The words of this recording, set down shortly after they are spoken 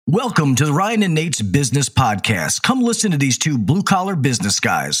Welcome to the Ryan and Nate's Business Podcast. Come listen to these two blue-collar business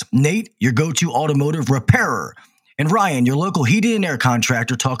guys. Nate, your go-to automotive repairer, and Ryan, your local heating and air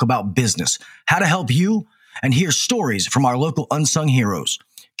contractor, talk about business, how to help you, and hear stories from our local unsung heroes.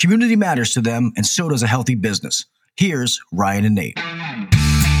 Community matters to them, and so does a healthy business. Here's Ryan and Nate.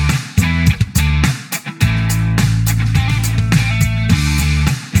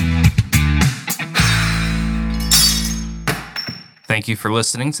 Thank you for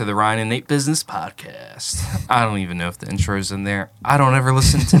listening to the Ryan and Nate Business Podcast. I don't even know if the intro's in there. I don't ever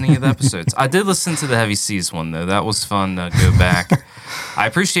listen to any of the episodes. I did listen to the Heavy Seas one, though. That was fun to go back. I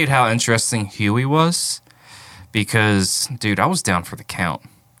appreciate how interesting Huey was because, dude, I was down for the count.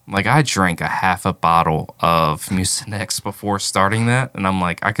 Like, I drank a half a bottle of Mucinex before starting that, and I'm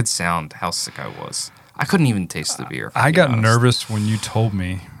like, I could sound how sick I was. I couldn't even taste the beer. I got nervous when you told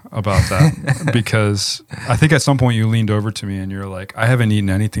me about that because I think at some point you leaned over to me and you're like, I haven't eaten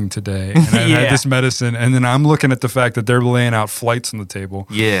anything today. And I had this medicine. And then I'm looking at the fact that they're laying out flights on the table.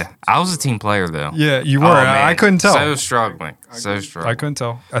 Yeah. I was a team player, though. Yeah, you were. Oh, I couldn't tell. So struggling. I couldn't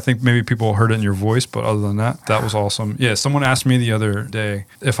tell. I think maybe people heard it in your voice, but other than that, that was awesome. Yeah, someone asked me the other day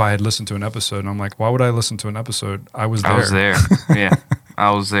if I had listened to an episode. And I'm like, why would I listen to an episode? I was there. Yeah,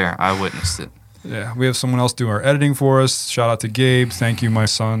 I was there. I witnessed it. Yeah, we have someone else do our editing for us. Shout out to Gabe. Thank you, my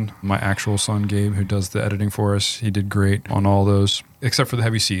son, my actual son, Gabe, who does the editing for us. He did great on all those, except for the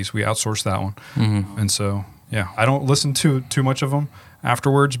Heavy Seas. We outsourced that one. Mm-hmm. And so, yeah, I don't listen to too much of them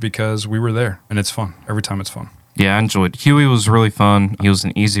afterwards because we were there, and it's fun. Every time it's fun. Yeah, I enjoyed it. Huey was really fun. He was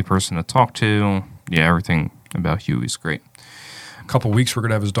an easy person to talk to. Yeah, everything about Huey's great. A couple weeks, we're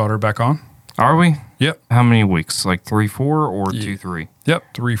going to have his daughter back on. Are we? Yep. How many weeks? Like 3, 4 or 2, 3? Yep,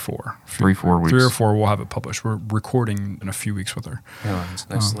 3, 4. 3, 4 weeks. 3 or 4, we'll have it published. We're recording in a few weeks with her. Yeah, that's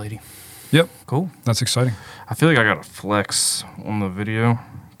a nice lady. Yep. Cool. That's exciting. I feel like I got to flex on the video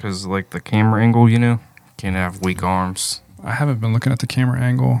because, like, the camera angle, you know, can't have weak arms. I haven't been looking at the camera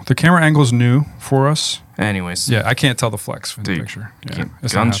angle. The camera angle's new for us. Anyways. Yeah, I can't tell the flex from the picture. Yeah,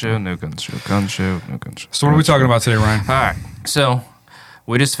 gun show, no gun show, gun show, no gun show. So what are we talking about today, Ryan? All right. So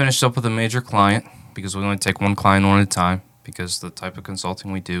we just finished up with a major client because we only take one client on at a time because the type of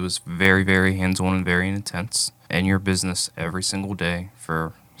consulting we do is very, very hands-on and very intense. And your business every single day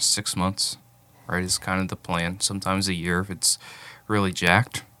for 6 months, right, is kind of the plan. Sometimes a year if it's really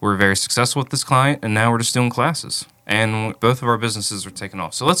jacked. We're very successful with this client, and now we're just doing classes. And both of our businesses are taking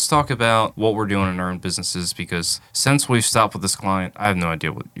off. So let's talk about what we're doing in our own businesses because since we've stopped with this client, I have no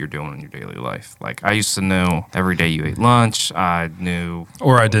idea what you're doing in your daily life. Like, I used to know every day you ate lunch. I knew...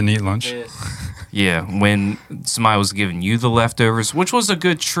 Or I didn't eat lunch. Yeah, when somebody was giving you the leftovers, which was a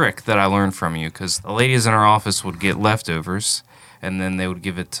good trick that I learned from you because the ladies in our office would get leftovers and then they would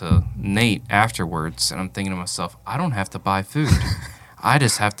give it to Nate afterwards. And I'm thinking to myself, I don't have to buy food. I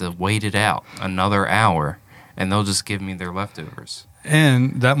just have to wait it out another hour. And they'll just give me their leftovers.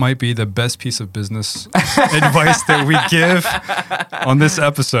 And that might be the best piece of business advice that we give on this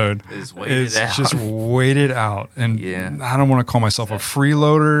episode. Is just wait it out. And I don't want to call myself a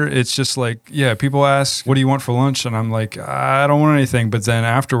freeloader. It's just like, yeah, people ask, what do you want for lunch? And I'm like, I don't want anything. But then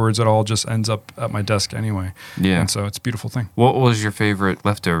afterwards, it all just ends up at my desk anyway. Yeah. And so it's a beautiful thing. What was your favorite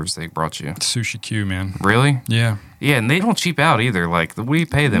leftovers they brought you? Sushi Q, man. Really? Yeah. Yeah, and they don't cheap out either. Like, we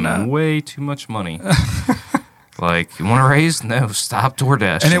pay them way too much money. Like, you want a raise? No, stop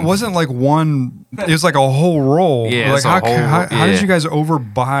DoorDash. And it wasn't like one, it was like a whole roll. Yeah, like how did you guys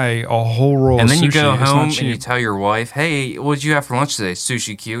overbuy a whole roll of sushi? And then you go home and you tell your wife, hey, what did you have for lunch today?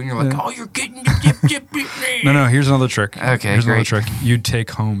 Sushi Q. And you're like, oh, you're getting No, here's another trick. Okay, here's great. another trick. You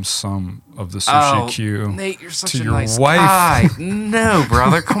take home some of the sushi Q. Nate, you're such to a your nice wife. guy. No,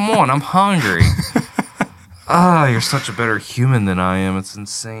 brother, come on, I'm hungry. You're such a better human than I am. It's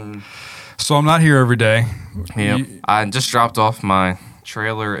insane. So I'm not here every day. Yep. I just dropped off my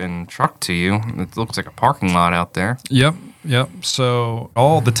trailer and truck to you. It looks like a parking lot out there. Yep. So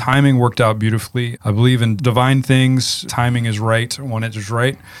all the timing worked out beautifully. I believe in divine things. Timing is right when it is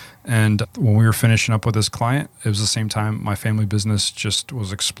right. And when we were finishing up with this client, it was the same time my family business just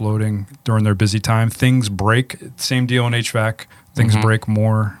was exploding during their busy time. Things break. Same deal in HVAC. Things break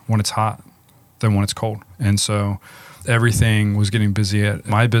more when it's hot than when it's cold. And so everything was getting busy at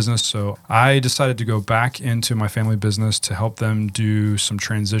my business. So I decided to go back into my family business to help them do some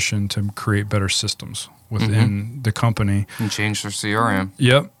transition to create better systems within the company. And change their CRM.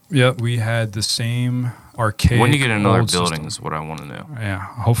 Yep. We had the same archaic. When you get another old building system. is what I want to know. Yeah.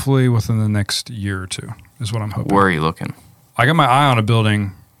 Hopefully within the next year or two is what I'm hoping. Where are you looking? I got my eye on a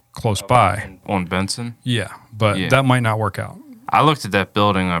building close by. On Benson? Yeah. But that might not work out. I looked at that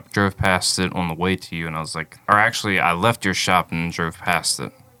building. I drove past it on the way to you, and I was like, or actually, I left your shop and drove past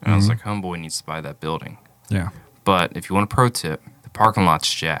it. And I was like, homeboy needs to buy that building. Yeah. But if you want a pro tip, the parking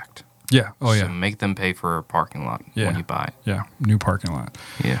lot's jacked. Yeah. Oh, So yeah. make them pay for a parking lot when you buy it. Yeah. New parking lot.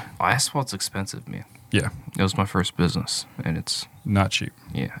 Yeah. Well, asphalt's expensive, man. Yeah. It was my first business, and it's, Not cheap.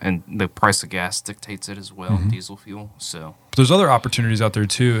 yeah. And the price of gas dictates it as well, diesel fuel. So, But there's other opportunities out there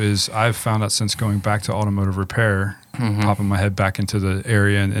too. Is I've found out since going back to automotive repair, popping my head back into the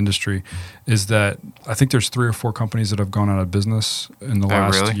area and industry, is that I think there's 3 or 4 companies that have gone out of business in the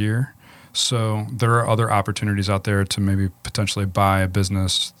last really? year. So there are other opportunities out there to maybe potentially buy a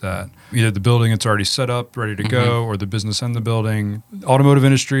business that either the building it's already set up, ready to go, or the business and the building. Automotive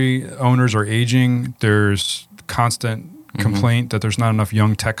industry owners are aging. There's constant complaint that there's not enough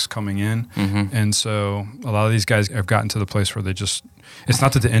young techs coming in. And so a lot of these guys have gotten to the place where they just, it's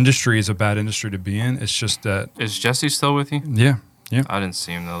not that the industry is a bad industry to be in. It's just that, is Jesse still with you? yeah. I didn't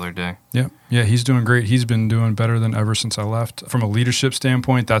see him the other day. Yeah, he's doing great. He's been doing better than ever since I left. From a leadership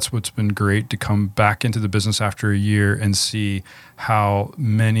standpoint, that's what's been great, to come back into the business after a year and see how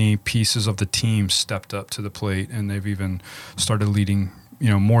many pieces of the team stepped up to the plate, and they've even started leading,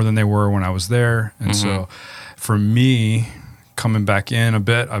 more than they were when I was there. And so for me, coming back in a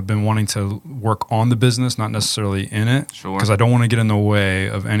bit, I've been wanting to work on the business, not necessarily in it. Sure. Because I don't want to get in the way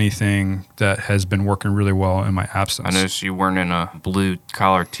of anything that has been working really well in my absence. I noticed you weren't in a blue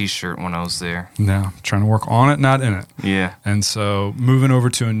collar T-shirt when I was there. No, trying to work on it, not in it. Yeah. And so moving over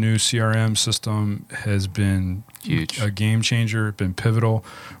to a new CRM system has been Huge. a game changer, been pivotal.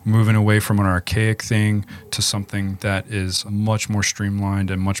 Moving away from an archaic thing to something that is much more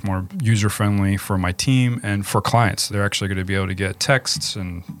streamlined and much more user-friendly for my team and for clients. They're actually going to be able to get texts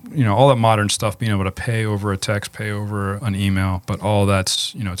and, all that modern stuff, being able to pay over a text, pay over an email. But all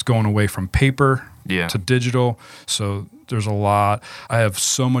that's, it's going away from paper to digital. So there's a lot. I have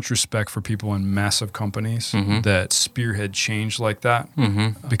so much respect for people in massive companies that spearhead change like that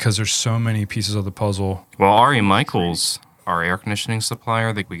because there's so many pieces of the puzzle. Well, Ari Michaels, our air conditioning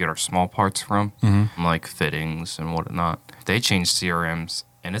supplier that we get our small parts from, like fittings and whatnot, they changed CRMs,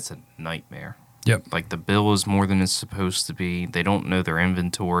 and it's a nightmare. Yep. Like the bill is more than it's supposed to be. They don't know their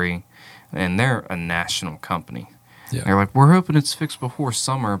inventory, and they're a national company. Yeah. They're like, we're hoping it's fixed before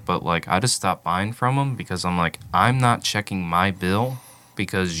summer, but like I just stopped buying from them because I'm like, I'm not checking my bill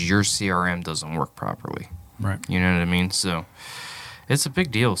because your CRM doesn't work properly. Right. You know what I mean? So it's a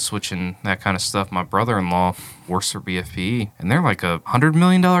big deal switching that kind of stuff. My brother-in-law works for BFPE, and they're like a $100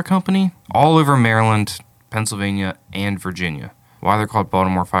 million company all over Maryland, Pennsylvania, and Virginia. Why they're called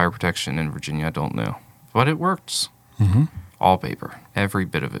Baltimore Fire Protection in Virginia, I don't know. But it works. All paper. Every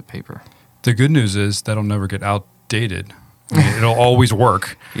bit of it paper. The good news is that'll never get outdated. I mean, it'll always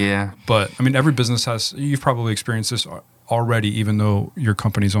work. Yeah. But, every business has, you've probably experienced this already, even though your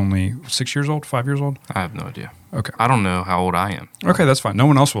company's only 6 years old, 5 years old? I have no idea. Okay. I don't know how old I am. Okay, that's fine. No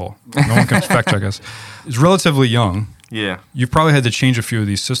one else will. No one can fact check us. It's relatively young. Yeah. You've probably had to change a few of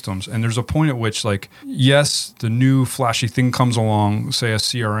these systems. And there's a point at which, yes, the new flashy thing comes along, say a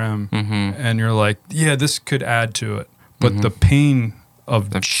CRM, and you're like, yeah, this could add to it. But the pain of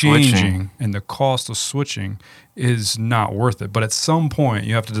changing switching and the cost of switching is not worth it. But at some point,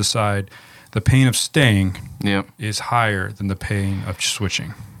 you have to decide the pain of staying is higher than the pain of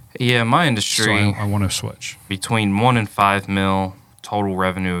switching. Yeah, my So industry, I want to switch. between 1 and 5 mil total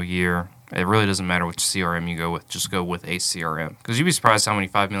revenue a year, it really doesn't matter which CRM you go with. Just go with a CRM. Because you'd be surprised how many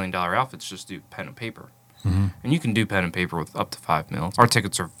 $5 million outfits just do pen and paper. And you can do pen and paper with up to 5 mil. Our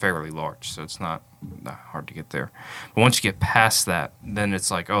tickets are fairly large, so it's not hard to get there. But once you get past that, then it's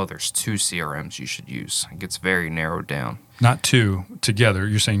like, oh, there's 2 CRMs you should use. It gets very narrowed down. Not 2 together.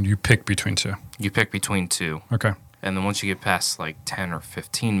 You're saying you pick between 2. You pick between 2. Okay. And then once you get past like 10 or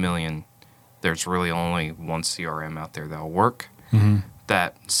 15 million, there's really only one CRM out there that'll work.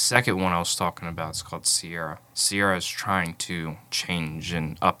 That second one I was talking about is called Sierra. Sierra is trying to change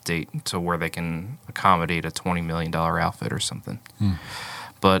and update to where they can accommodate a $20 million outfit or something.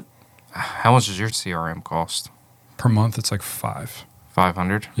 But how much does your CRM cost? Per month, it's like 5.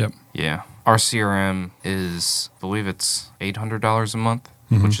 500? Yep. Yeah. Our CRM is, I believe it's $800 a month,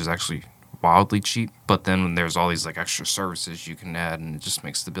 which is actually wildly cheap. But then there's all these like extra services you can add, and it just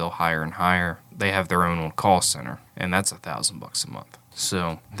makes the bill higher and higher. They have their own call center, and that's $1,000 a month.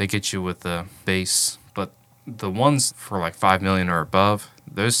 So they get you with the base, but the ones for like 5 million or above,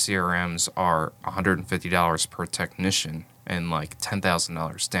 those CRMs are $150 per technician and like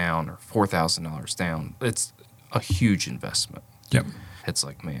 $10,000 down or $4,000 down. It's a huge investment. Yep. It's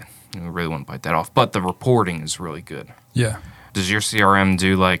like, man, you really want to bite that off. But the reporting is really good. Yeah. Does your CRM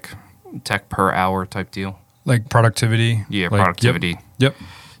do like tech per hour type deal? Like productivity? Yeah, Like, productivity. Yep.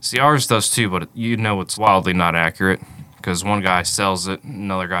 See, ours does too, but you know it's wildly not accurate because one guy sells it,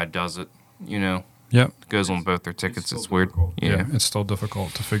 another guy does it, It goes on both their tickets. It's weird. Yeah, it's still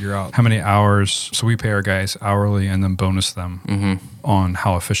difficult to figure out how many hours. So we pay our guys hourly and then bonus them on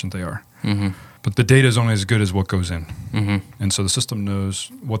how efficient they are. But the data is only as good as what goes in. And so the system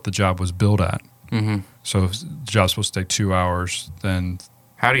knows what the job was billed at. So if the job's supposed to take 2 hours, then...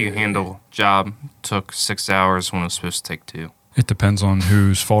 How do you handle job took 6 hours when it was supposed to take 2? It depends on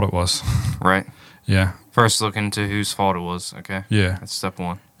whose fault it was. Right. Yeah. First look into whose fault it was, okay? Yeah. That's step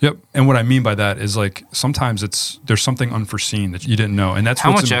one. Yep. And what I mean by that is like sometimes there's something unforeseen that you didn't know. And that's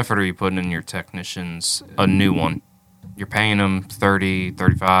how much effort are you putting in your technicians, a new one? You're paying them 30,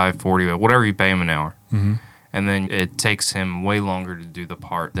 35, 40, whatever you pay him an hour. And then it takes him way longer to do the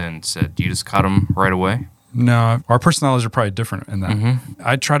part than said, do you just cut him right away? No, our personalities are probably different in that.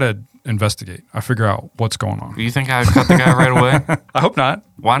 I try to investigate. I figure out what's going on. Do you think I would cut the guy right away? I hope not.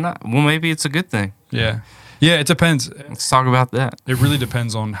 Why not? Well, maybe it's a good thing. Yeah. Yeah, it depends. Let's talk about that. It really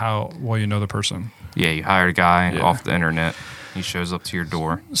depends on how well you know the person. Yeah, you hired a guy off the internet. He shows up to your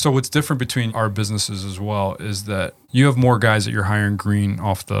door. So what's different between our businesses as well is that you have more guys that you're hiring green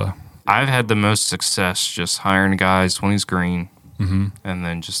off the... I've had the most success just hiring guys when he's green and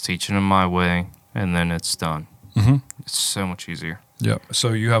then just teaching him my way, and then it's done. It's so much easier. Yeah.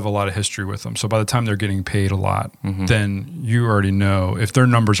 So you have a lot of history with them. So by the time they're getting paid a lot, then you already know if their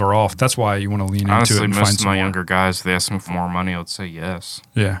numbers are off. That's why you want to lean Honestly, into it and most find of my younger guys, if they ask me for more money, I would say yes.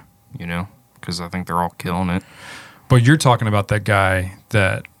 Yeah. Because I think they're all killing it. But you're talking about that guy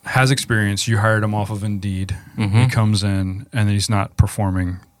that has experience. You hired him off of Indeed. He comes in and he's not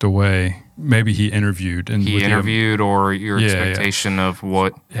performing the way maybe he interviewed. And he interviewed or your expectation of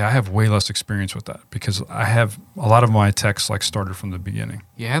what? Yeah, I have way less experience with that because I have a lot of my techs like started from the beginning.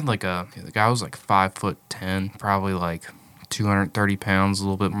 You had the guy was like 5'10", probably like 230 pounds, a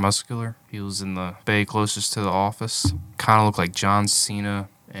little bit muscular. He was in the bay closest to the office. Kind of looked like John Cena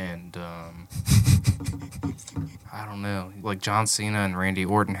and I don't know, like John Cena and Randy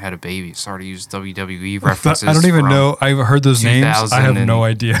Orton had a baby. Sorry to use WWE references. I don't even know. I've heard those names. I have no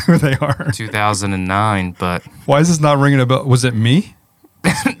idea who they are. 2009, but why is this not ringing a bell? Was it me?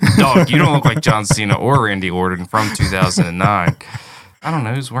 Dog, you don't look like John Cena or Randy Orton from 2009. I don't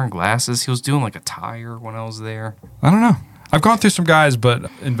know. He was wearing glasses. He was doing like a tire when I was there. I don't know. I've gone through some guys,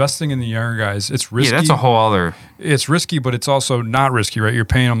 but investing in the younger guys, it's risky. Yeah, that's a whole other... It's risky, but it's also not risky, right? You're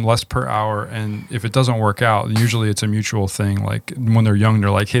paying them less per hour, and if it doesn't work out, usually it's a mutual thing. Like when they're young,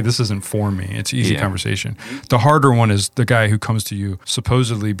 they're like, hey, this isn't for me. It's easy conversation. The harder one is the guy who comes to you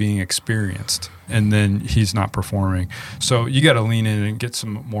supposedly being experienced, and then he's not performing. So you got to lean in and get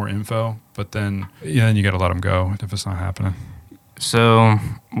some more info, but then you got to let them go if it's not happening. So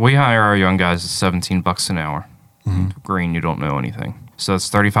we hire our young guys at $17 an hour. Green, you don't know anything. So that's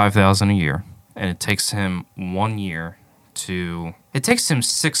 $35,000 a year. And it takes him 1 year it takes him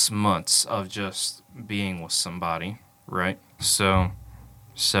 6 months of just being with somebody, right? So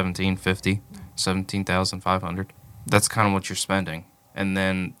 $17,500. That's kind of what you're spending. And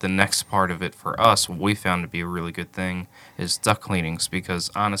then the next part of it for us, what we found to be a really good thing is duct cleanings,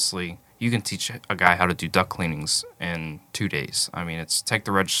 because honestly, you can teach a guy how to do duct cleanings in 2 days. I mean, it's take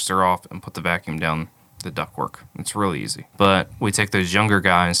the register off and put the vacuum down the ductwork. It's really easy. But we take those younger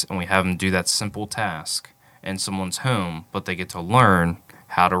guys and we have them do that simple task in someone's home, but they get to learn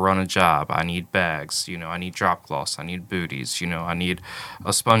how to run a job. I need bags, I need drop cloths, I need booties, I need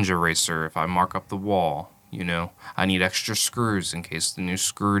a sponge eraser if I mark up the wall, I need extra screws in case the new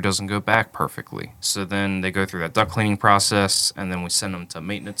screw doesn't go back perfectly. So then they go through that duct cleaning process, and then we send them to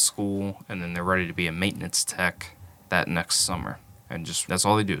maintenance school, and then they're ready to be a maintenance tech that next summer. And just that's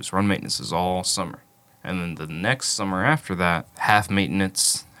all they do is run maintenances all summer. And then the next summer after that, half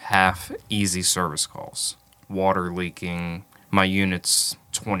maintenance, half easy service calls. Water leaking, my unit's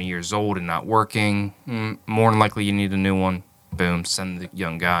 20 years old and not working. More than likely you need a new one. Boom, send the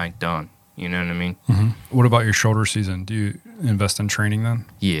young guy, done. You know what I mean? What about your shoulder season? Do you invest in training then?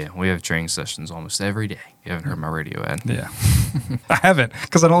 Yeah, we have training sessions almost every day. You haven't heard my radio ad? Yeah. I haven't,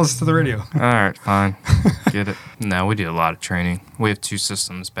 because I don't listen to the radio. All right, fine. Get it. No, we do a lot of training. We have 2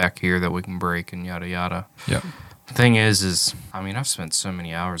 systems back here that we can break and yada, yada. Yeah. The thing is, I've spent so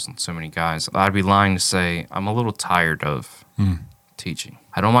many hours on so many guys. I'd be lying to say I'm a little tired of teaching.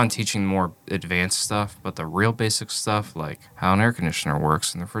 I don't mind teaching more advanced stuff, but the real basic stuff, like how an air conditioner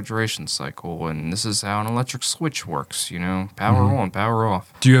works and the refrigeration cycle, and this is how an electric switch works, power on, power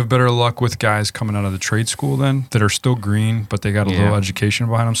off. Do you have better luck with guys coming out of the trade school then that are still green, but they got a little education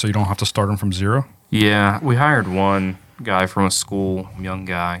behind them so you don't have to start them from zero? Yeah, we hired one guy from a school, young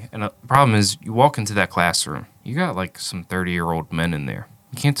guy, and the problem is you walk into that classroom, you got like some 30-year-old men in there.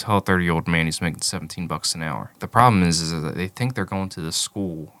 You can't tell a 30-year-old man he's making $17 an hour. The problem is that they think they're going to the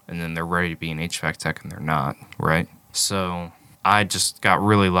school and then they're ready to be an HVAC tech and they're not, right? So I just got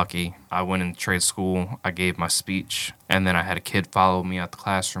really lucky. I went in trade school, I gave my speech, and then I had a kid follow me out the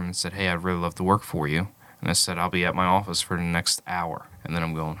classroom and said, hey, I'd really love to work for you. And I said, I'll be at my office for the next hour, and then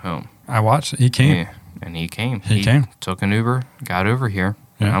I'm going home. I watched it. He came. Yeah, and he came. He came. Took an Uber, got over here.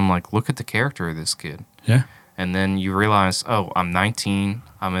 Yeah. And I'm like, look at the character of this kid. Yeah. And then you realize, oh, I'm 19.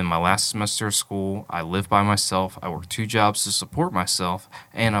 I'm in my last semester of school. I live by myself. I work 2 jobs to support myself,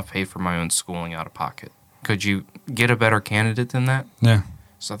 and I pay for my own schooling out of pocket. Could you get a better candidate than that? Yeah.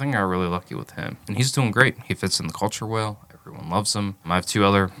 So I think I got really lucky with him. And he's doing great. He fits in the culture well. Everyone loves him. I have 2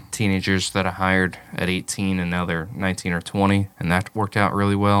 other teenagers that I hired at 18, and now they're 19 or 20, and that worked out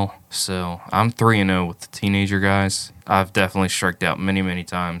really well. So I'm 3-0 with the teenager guys. I've definitely striked out many, many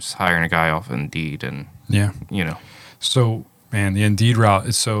times hiring a guy off Indeed, and, Yeah. you know. So, man, the Indeed route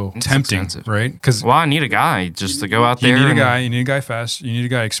is so It's tempting, expensive. right? Because Well, I need a guy just to go out there. you need and- a guy fast. You need a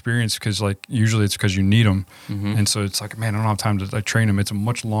guy experienced because, like, usually it's because you need them. Mhm. And so it's like, man, I don't have time to like train him. It's a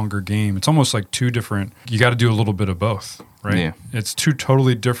much longer game. It's almost like 2 different, you got to do a little bit of both, right? Yeah. It's 2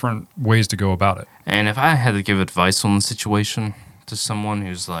 totally different ways to go about it. And if I had to give advice on the situation to someone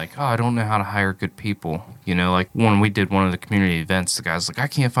who's like, oh, I don't know how to hire good people, you know, like when we did one of the community events, the guy's like, I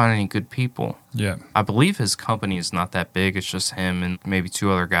can't find any good people. Yeah. I believe his company is not that big. It's just him and maybe 2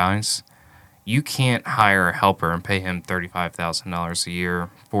 other guys. You can't hire a helper and pay him $35,000 a year,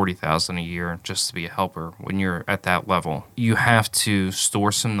 $40,000 a year just to be a helper when you're at that level. You have to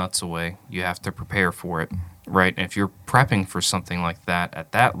store some nuts away. You have to prepare for it, right? And if you're prepping for something like that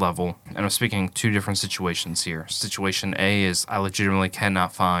at that level, and I'm speaking 2 different situations here. Situation A is I legitimately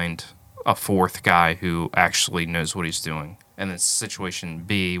cannot find a 4th guy who actually knows what he's doing. And then situation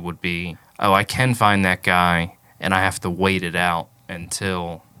B would be, oh, I can find that guy and I have to wait it out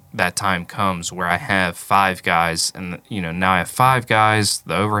until that time comes where I have 5 guys and, you know, now I have 5 guys,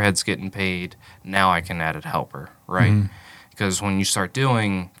 the overhead's getting paid, now I can add a helper, right? Because when you start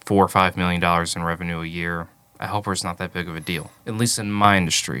doing $4 or $5 million in revenue a year, a helper is not that big of a deal, at least in my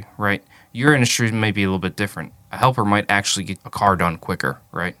industry, right? Your industry may be a little bit different. A helper might actually get a car done quicker,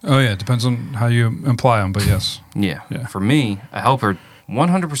 right? Oh, yeah. It depends on how you imply them, but yes. Yeah. Yeah. For me, a helper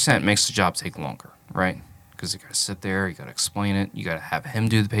 100% makes the job take longer, right? Because you got to sit there, you got to explain it, you got to have him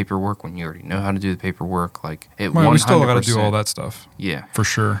do the paperwork when you already know how to do the paperwork. Like, it Well, we still got to 100%. do all that stuff, Yeah. for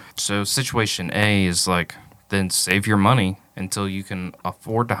sure. So situation A is like, then save your money until you can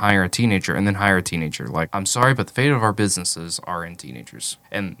afford to hire a teenager and then hire a teenager. Like, I'm sorry, but the fate of our businesses are in teenagers.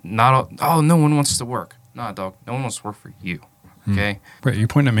 And not all, oh, no one wants to work. Nah, dog, no one wants to work for you. Okay? Wait, you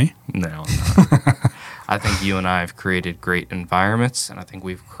pointing at me? No. I think you and I have created great environments, and I think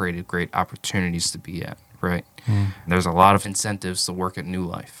we've created great opportunities to be at, right? There's a lot of incentives to work at New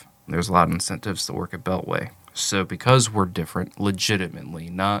Life. There's a lot of incentives to work at Beltway. So because we're different, legitimately,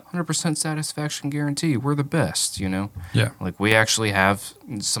 not 100% satisfaction guarantee, we're the best, you know? Yeah. Like, we actually have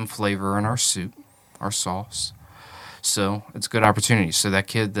some flavor in our soup, our sauce. So it's a good opportunity. So that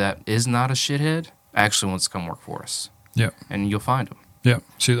kid that is not a shithead actually wants to come work for us. Yeah. And you'll find him. Yeah.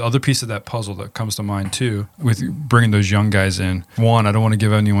 See, the other piece of that puzzle that comes to mind too, with bringing those young guys in, one, I don't want to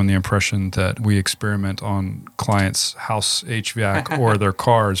give anyone the impression that we experiment on clients' house HVAC or their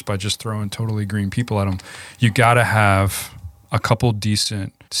cars by just throwing totally green people at them. You got to have a couple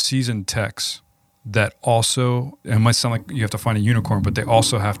decent seasoned techs that also, it might sound like you have to find a unicorn, but they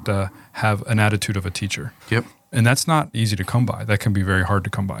also have to have an attitude of a teacher. Yep. And that's not easy to come by. That can be very hard to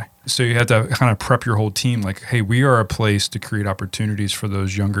come by. So you have to kind of prep your whole team like, hey, we are a place to create opportunities for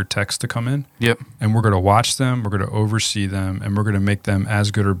those younger techs to come in. Yep. And we're going to watch them, we're going to oversee them, and we're going to make them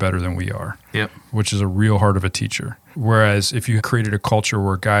as good or better than we are. Yep. Which is a real heart of a teacher. Whereas if you created a culture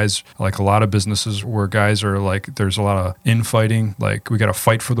where guys, like a lot of businesses where guys are like, there's a lot of infighting, like we got to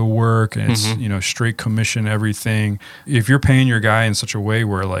fight for the work and it's, you know, straight commission, everything. If you're paying your guy in such a way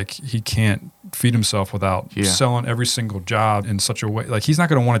where like he can't feed himself without selling every single job in such a way, like he's not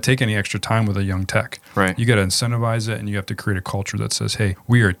going to want to take any extra time with a young tech. Right. You got to incentivize it and you have to create a culture that says, hey,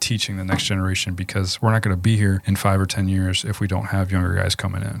 we are teaching the next generation because we're not going to be here in 5 or 10 years if we don't have younger guys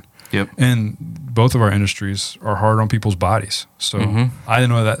coming in. Yep. And both of our industries are hard on people's bodies. So I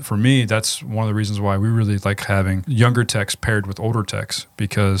know that for me, that's one of the reasons why we really like having younger techs paired with older techs,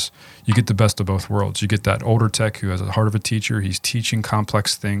 because you get the best of both worlds. You get that older tech who has a heart of a teacher. He's teaching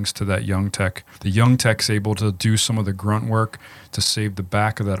complex things to that young tech. The young tech's able to do some of the grunt work to save the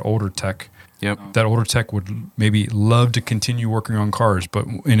back of that older tech. Yep. That older tech would maybe love to continue working on cars, but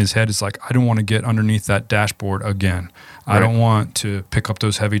in his head, it's like, I don't want to get underneath that dashboard again. I don't want to pick up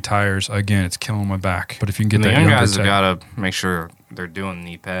those heavy tires again. It's killing my back. But if you can get And that the young younger guys tech, have got to make sure they're doing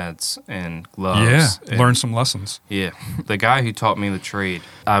knee pads and gloves. yeah, and learn some lessons. Yeah. The guy who taught me the trade,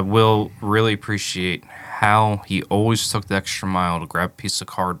 I will really appreciate how he always took the extra mile to grab a piece of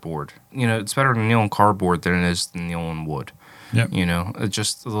cardboard. You know, it's better to kneel on cardboard than it is to kneel on wood. Yep. You know, it's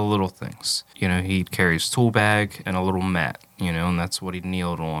just the little things. You know, he'd carry his tool bag and a little mat, you know, and that's what he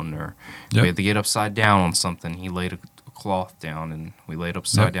kneeled on. Or if we had to get upside down on something, he laid a cloth down and we laid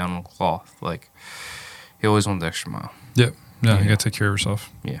upside down on a cloth. Like, he always went the extra mile. Yep. Yeah, Yeah. you got to take care of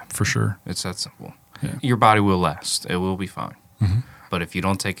yourself. Yeah. For sure. It's that simple. Yeah. Your body will last. It will be fine. Mm-hmm. But if you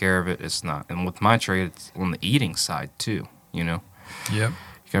don't take care of it, it's not. And with my trade, it's on the eating side too, you know. Yep.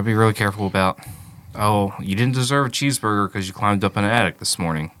 You got to be really careful about, oh, you didn't deserve a cheeseburger because you climbed up an attic this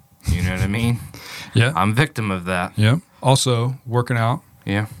morning. You know what I mean? Yeah. I'm victim of that. Yep. Also, working out.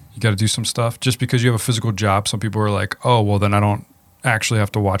 Yeah. You got to do some stuff. Just because you have a physical job, some people are like, oh, well, then I don't actually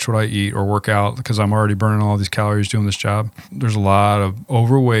have to watch what I eat or work out because I'm already burning all these calories doing this job. There's a lot of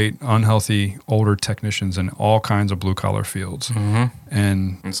overweight, unhealthy, older technicians in all kinds of blue-collar fields. Mm-hmm.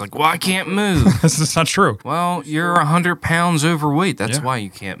 And It's like, well, I can't move. that's just not true. Well, you're 100 pounds overweight. That's Yeah. why you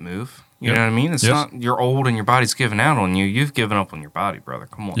can't move. You Yep. know what I mean? It's Yes. not you're old and your body's giving out on you. You've given up on your body, brother.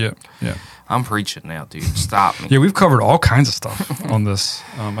 Come on. Yeah, yeah. I'm preaching now, dude. Stop me. Yeah, we've covered all kinds of stuff on this.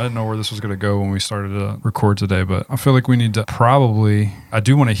 I didn't know where this was going to go when we started to record today, but I feel like we need to I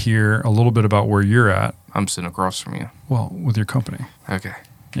do want to hear a little bit about where you're at, I'm sitting across from you. well, with your company. Okay.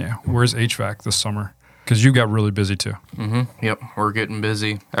 Yeah. Where's HVAC this summer? Because you got really busy too. Mm-hmm. Yep. We're getting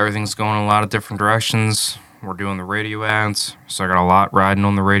busy. Everything's going in a lot of different directions. We're doing the radio ads, so I got a lot riding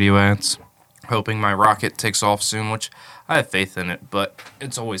on the radio ads. Hoping my rocket takes off soon, which I have faith in it, but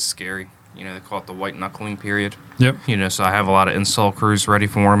it's always scary. You know, they call it the white knuckling period. Yep. You know, so I have a lot of install crews ready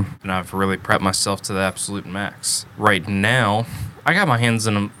for them, and I've really prepped myself to the absolute max. Right now, I got my hands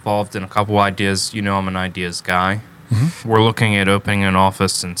involved in a couple ideas. You know, I'm an ideas guy. Mm-hmm. We're looking at opening an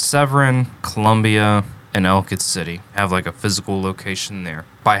office in Severin, Columbia, and Ellicott City. Have like a physical location there.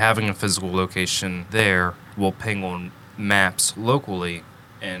 By having a physical location there, we'll ping on maps locally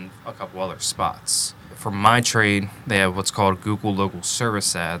and a couple other spots. For my trade, they have what's called Google Local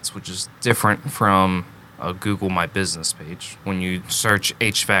Service Ads, which is different from a Google My Business page. When you search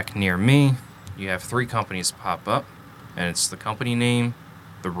HVAC near me, you have 3 companies pop up, and it's the company name,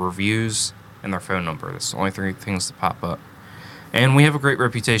 the reviews, and their phone number. That's the only 3 things that pop up. And we have a great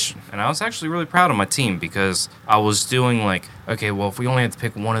reputation. And I was actually really proud of my team because I was doing like, okay, well, if we only had to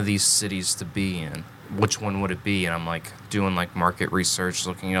pick one of these cities to be in, which one would it be? And I'm like doing like market research,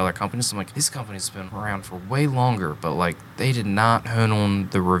 looking at other companies. I'm like, these companies have been around for way longer, but like they did not hone on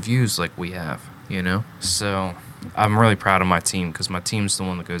the reviews like we have, you know? So I'm really proud of my team because my team's the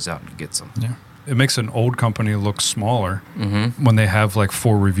one that goes out and gets them. Yeah. It makes an old company look smaller Mm-hmm. when they have like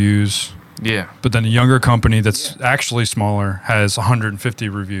 4 reviews. Yeah. But then a younger company that's actually smaller has 150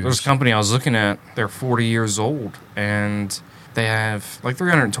 reviews. There's a company I was looking at, they're 40 years old, and they have like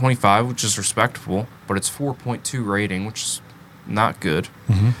 325, which is respectable, but it's 4.2 rating, which is not good,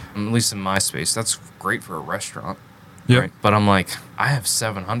 Mm-hmm. at least in my space. That's great for a restaurant. Yep. Right? But I'm like, I have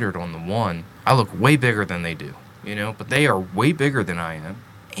 700 on the one. I look way bigger than they do, you know, but they are way bigger than I am,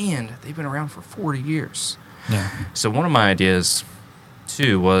 and they've been around for 40 years. Yeah. So one of my ideas,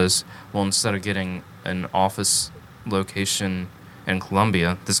 too, was, well, instead of getting an office location in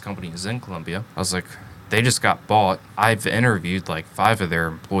Columbia, this company is in Columbia, I was like, they just got bought. I've interviewed like 5 of their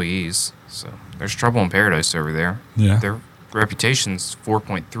employees, so there's trouble in paradise over there. Yeah. Their reputation's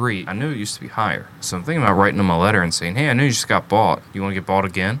 4.3. I knew it used to be higher. So I'm thinking about writing them a letter and saying, hey, I knew you just got bought. You want to get bought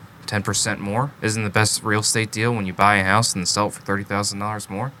again? 10% more? Isn't the best real estate deal when you buy a house and sell it for $30,000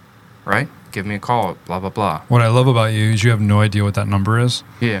 more? Right? Give me a call, blah, blah, blah. What I love about you is you have no idea what that number is.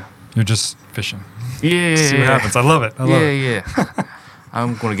 Yeah. You're just fishing. Yeah. See what happens. I love it. I love it. Yeah.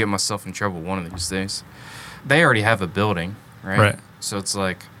 I'm going to get myself in trouble one of these days. They already have a building, right? Right. So it's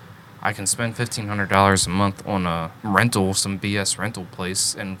like I can spend $1,500 a month on a rental, some BS rental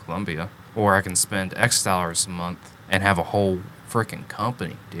place in Columbia, or I can spend X dollars a month and have a whole freaking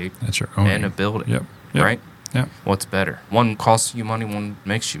company, dude, That's your own. and a building, Yep. Yep. right? Yeah. What's better? One costs you money, one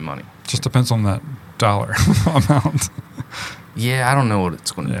makes you money. Just depends on that dollar amount. Yeah, I don't know what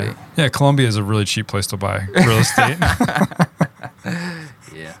it's going to Yeah. Yeah. Columbia is a really cheap place to buy real estate. be.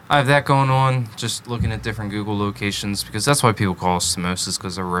 Yeah. I have that going on, just looking at different Google locations, because that's why people call us Samosas,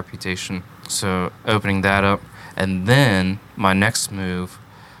 because of our reputation. So opening that up. And then my next move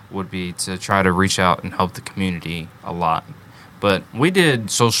would be to try to reach out and help the community a lot But we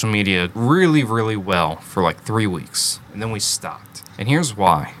did social media really, really well for like 3 weeks, and then we stopped. And here's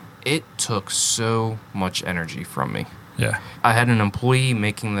why. It took so much energy from me. Yeah. I had an employee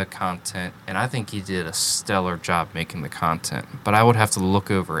making the content, and I think he did a stellar job making the content. But I would have to look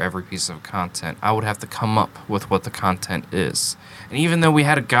over every piece of content. I would have to come up with what the content is. And even though we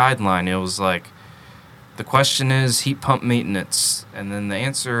had a guideline, it was like, the question is heat pump maintenance, and then the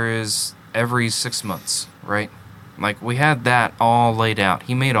answer is every 6 months, right? Like, we had that all laid out.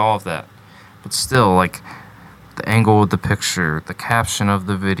 He made all of that. But still, like, the angle of the picture, the caption of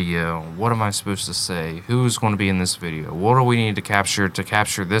the video, what am I supposed to say? Who's going to be in this video? What do we need to capture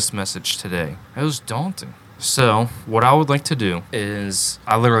this message today? It was daunting. So, what I would like to do is,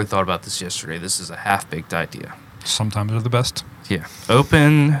 I literally thought about this yesterday. This is a half-baked idea. Sometimes they're the best. Yeah.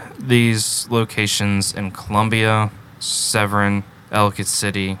 Open these locations in Columbia, Severn, Ellicott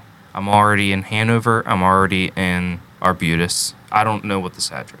City. I'm already in Hanover. I'm already in Arbutus. I don't know what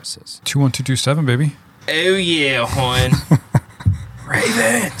this address is. 21227, baby. Oh, yeah, hon.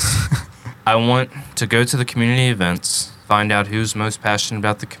 Ravens. I want to go to the community events, find out who's most passionate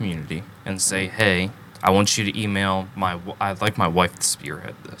about the community, and say, hey, I want you to email I'd like my wife to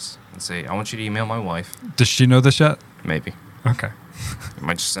spearhead this. And say, I want you to email my wife. Does she know this yet? Maybe. Okay. You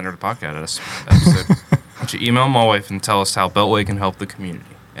might just send her the podcast episode. I want you to email my wife and tell us how Beltway can help the community.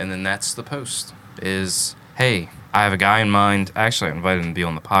 And then that's the post is, hey, I have a guy in mind. Actually, I invited him to be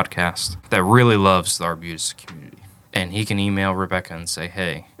on the podcast that really loves the Arbutus community. And he can email Rebecca and say,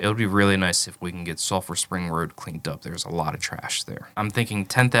 hey, it would be really nice if we can get Sulphur Spring Road cleaned up. There's a lot of trash there. I'm thinking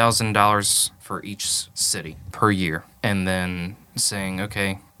 $10,000 for each city per year. And then saying,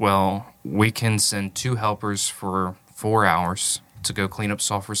 okay, well, we can send 2 helpers for 4 hours to go clean up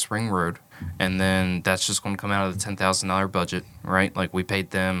Sulphur Spring Road. And then that's just going to come out of the $10,000 budget, right? Like, we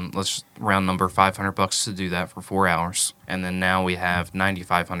paid them, let's round number, $500 to do that for 4 hours. And then now we have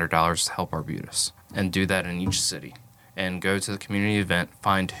 $9,500 to help Arbutus. And do that in each city. And go to the community event,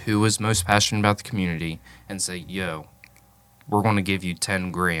 find who is most passionate about the community, and say, yo, we're going to give you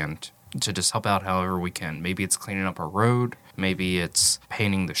 $10,000 to just help out however we can. Maybe it's cleaning up a road. Maybe it's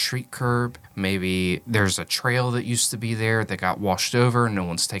painting the street curb. Maybe there's a trail that used to be there that got washed over. No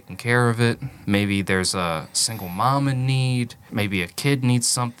one's taking care of it. Maybe there's a single mom in need. Maybe a kid needs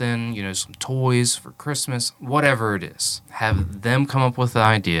something, some toys for Christmas. Whatever it is. Have them come up with the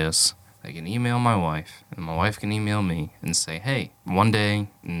ideas. They can email my wife, and my wife can email me and say, hey, one day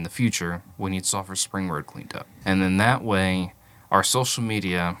in the future, we need Sulphur Spring Road cleaned up. And then that way, our social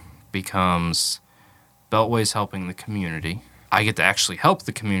media becomes Beltway's helping the community. I get to actually help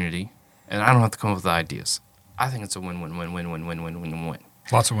the community, and I don't have to come up with the ideas. I think it's a win-win-win-win-win-win-win-win-win.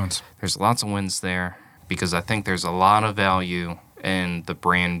 Lots of wins. There's lots of wins there because I think there's a lot of value in the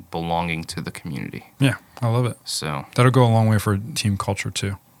brand belonging to the community. Yeah, I love it. So that'll go a long way for team culture,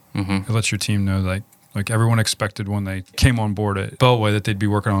 too. Mm-hmm. It lets your team know, like everyone expected when they came on board at Beltway that they'd be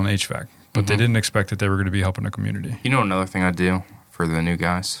working on HVAC, but they didn't expect that they were going to be helping the community. You know another thing I do for the new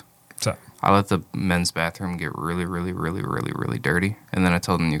guys? What's that? I let the men's bathroom get really, really, really, really, really dirty, and then I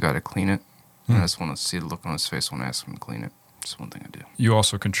tell them you got to clean it. And I just want to see the look on his face when I ask him to clean it. That's one thing I do. You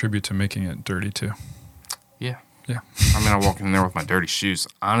also contribute to making it dirty, too. Yeah. Yeah. I mean, I walk in there with my dirty shoes.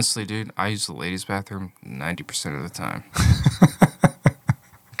 Honestly, dude, I use the ladies' bathroom 90% of the time.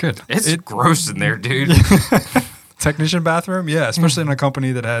 Good. It's gross in there, dude. Technician bathroom? Yeah, especially in a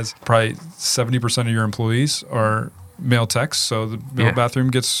company that has probably 70% of your employees are male techs, so the male bathroom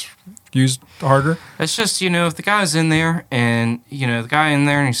gets used harder. It's just, if the guy's in there and, the guy in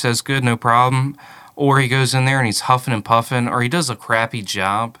there and he says, good, no problem, or he goes in there and he's huffing and puffing, or he does a crappy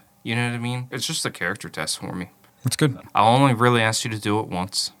job, you know what I mean? It's just a character test for me. That's good. I'll only really ask you to do it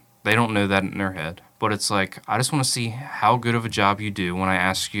once. They don't know that in their head. But it's like, I just want to see how good of a job you do when I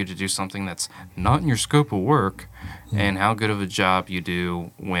ask you to do something that's not in your scope of work, and how good of a job you do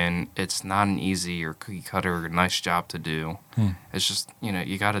when it's not an easy or cookie cutter or nice job to do. It's just,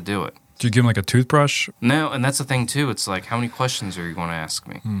 you got to do it. Do you give them like a toothbrush? No, and that's the thing too. It's like, how many questions are you going to ask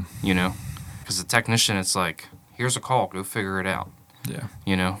me? Because the technician, it's like, here's a call, go figure it out.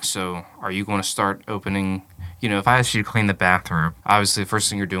 Yeah. So are you going to start opening... if I ask you to clean the bathroom, obviously the first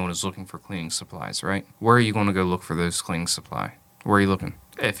thing you're doing is looking for cleaning supplies, right? Where are you going to go look for those cleaning supply? Where are you looking?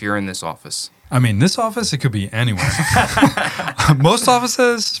 If you're in this office. I mean, this office, it could be anywhere. Most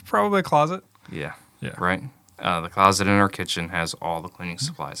offices, probably a closet. Yeah. Yeah. Right? The closet in our kitchen has all the cleaning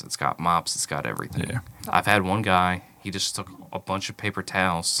supplies. It's got mops. It's got everything. Yeah. I've had one guy, he just took a bunch of paper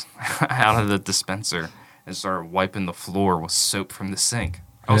towels out of the dispenser and started wiping the floor with soap from the sink.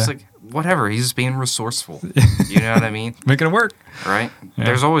 I was like, whatever, he's just being resourceful. You know what I mean? Making it work. Right? Yeah.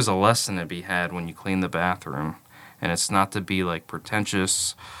 There's always a lesson to be had when you clean the bathroom. And it's not to be like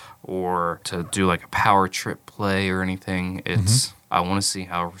pretentious or to do like a power trip play or anything. It's I want to see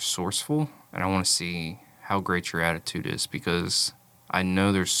how resourceful and I want to see how great your attitude is, because I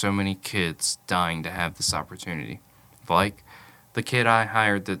know there's so many kids dying to have this opportunity. Like the kid I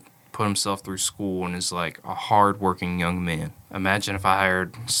hired that put himself through school and is like a hard-working young man. Imagine if I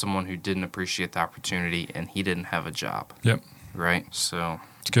hired someone who didn't appreciate the opportunity and he didn't have a job. Yep. Right? So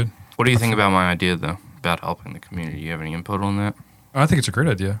It's good. what do you think about my idea, though, about helping the community? Do you have any input on that? I think it's a great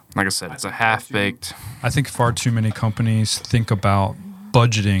idea. Like I said, it's a half-baked. I think far too many companies think about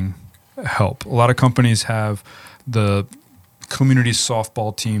budgeting help. A lot of companies have the community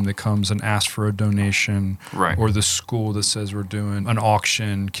softball team that comes and asks for a donation, Right. or the school that says we're doing an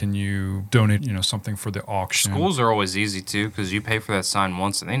auction. Can you donate, something for the auction? Schools are always easy, too, because you pay for that sign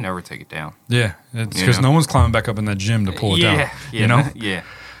once and they never take it down. Yeah, it's because no one's climbing back up in that gym to pull it down. Yeah.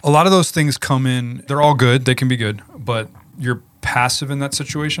 A lot of those things come in. They're all good. They can be good, but you're passive in that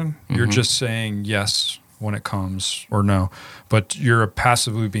situation. You're just saying yes when it comes or no, but you're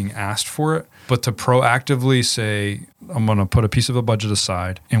passively being asked for it. But to proactively say, I'm going to put a piece of a budget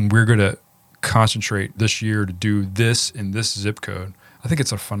aside and we're going to concentrate this year to do this in this zip code, I think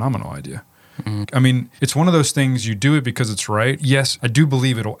it's a phenomenal idea. I mean, it's one of those things, you do it because it's right. Yes, I do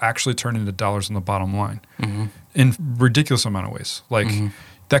believe it'll actually turn into dollars on the bottom line in ridiculous amount of ways. Like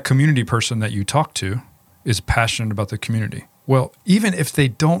that community person that you talk to is passionate about the community. Well, even if they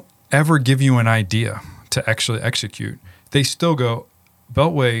don't ever give you an idea to actually execute, they still go,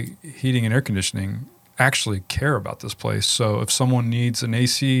 Beltway Heating and Air Conditioning actually care about this place. So if someone needs an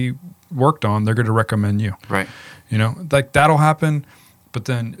AC worked on, they're going to recommend you. Right. Like that'll happen. But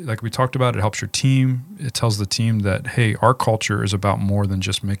then, like we talked about, it helps your team. It tells the team that, hey, our culture is about more than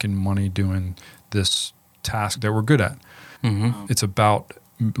just making money doing this task that we're good at. It's about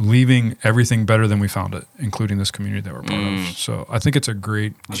leaving everything better than we found it, including this community that we're part of. So I think it's a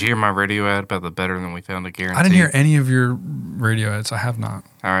great... Did you hear my radio ad about the better than we found it guarantee? I didn't hear any of your radio ads. I have not.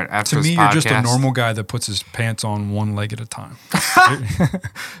 All right. After To this me, podcast, you're just a normal guy that puts his pants on one leg at a time.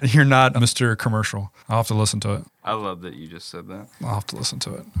 You're not Mr. Commercial. I'll have to listen to it. I love that you just said that. I'll have to listen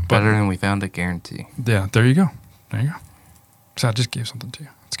to it. But Better than we found it guarantee. yeah, there you go. There you go. So I just gave something to you.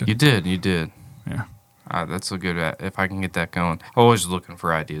 It's good. You did. Yeah. That's a good ad. If I can get that going. Always looking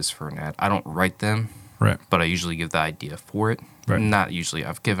for ideas for an ad. I don't write them, Right. but I usually give the idea for it. Right. Not usually.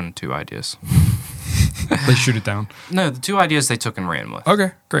 I've given 2 ideas. They shoot it down. No, the 2 ideas they took and ran with.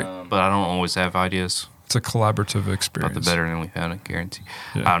 Okay, great. But I don't always have ideas It's a collaborative experience. about the better than we found it guarantee.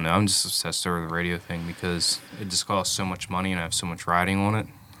 Yeah. I don't know. I'm just obsessed over the radio thing because it just costs so much money and I have so much riding on it.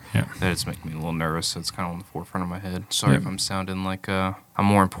 Yeah. That it's making me a little nervous. So it's kind of on the forefront of my head. Sorry Yeah. if I'm sounding like I'm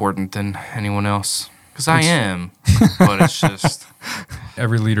more important than anyone else. Because I am. But it's just...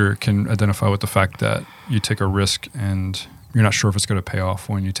 Every leader can identify with the fact that you take a risk and you're not sure if it's going to pay off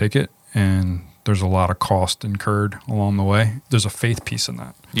when you take it. And there's a lot of cost incurred along the way. There's a faith piece in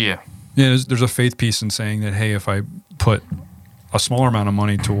that. Yeah. Yeah, there's a faith piece in saying that, hey, if I put a smaller amount of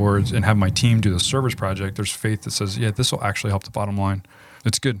money towards and have my team do the service project, there's faith that says, yeah, this will actually help the bottom line.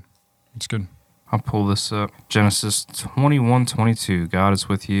 It's good. It's good. I'll pull this up. Genesis 21:22. God is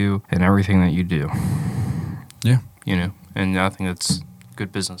with you in everything that you do. Yeah. And I think that's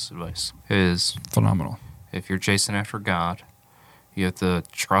good business advice. Is Phenomenal. if you're chasing after God, you have to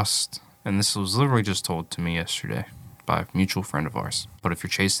trust. And this was literally just told to me yesterday by a mutual friend of ours. But if you're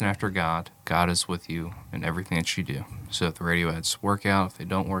chasing after God, God is with you in everything that you do. So if the radio ads work out, if they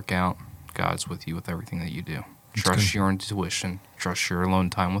don't work out, God's with you with everything that you do. Trust your intuition. Trust your alone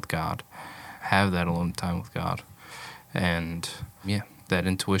time with God. Have that alone time with God. And yeah, that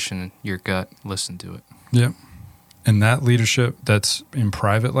intuition, your gut, listen to it. Yeah. And that leadership that's in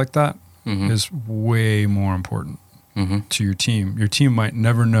private like that is way more important to your team. Your team might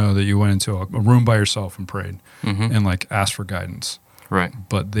never know that you went into a room by yourself and prayed and like asked for guidance. Right.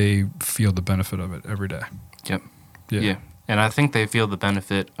 But they feel the benefit of it every day. Yep. Yeah. Yeah. And I think they feel the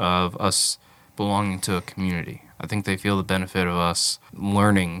benefit of us belonging to a community. I think they feel the benefit of us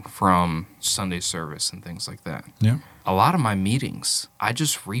learning from Sunday service and things like that. Yeah. A lot of my meetings, I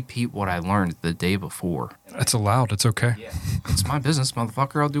just repeat what I learned the day before. It's allowed. It's okay. It's my business,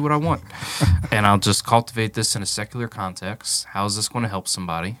 motherfucker. I'll do what I want. And I'll just cultivate this in a secular context. How is this going to help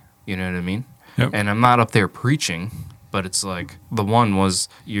somebody? You know what I mean? Yep. And I'm not up there preaching, but it's like the one was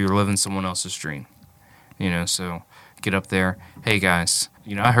you're living someone else's dream. So get up there. Hey, guys,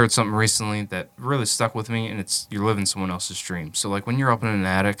 I heard something recently that really stuck with me, and it's you're living someone else's dream. So, like, when you're up in an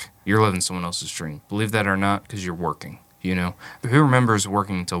attic, you're living someone else's dream. Believe that or not, because you're working, Who remembers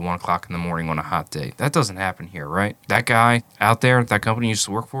working until 1 o'clock in the morning on a hot day? That doesn't happen here, right? That guy out there, that company you used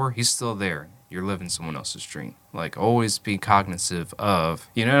to work for, he's still there. you're living someone else's dream. Like, always be cognizant of,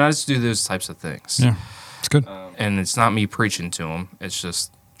 you know, I just do those types of things. Yeah, it's good. And it's not me preaching to them. It's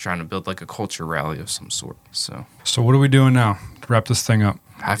just trying to build like a culture rally of some sort. So what are we doing now to wrap this thing up?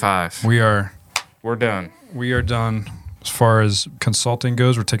 high five. We're done. We are done. As far as consulting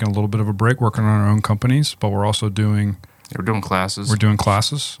goes, we're taking a little bit of a break, working on our own companies, but we're also doing... We're doing classes. We're doing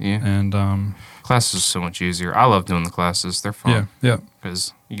classes. Yeah. And classes are so much easier. I love doing the classes. They're fun. Yeah.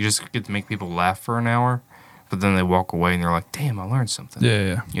 Because you just get to make people laugh for an hour, but then they walk away and they're like, damn, I learned something.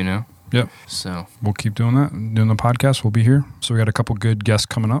 Yeah. You know? Yep. So we'll keep doing that. Doing the podcast. We'll be here. So we got a couple good guests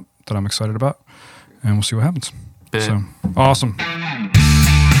coming up that I'm excited about, and we'll see what happens. Bet. So awesome.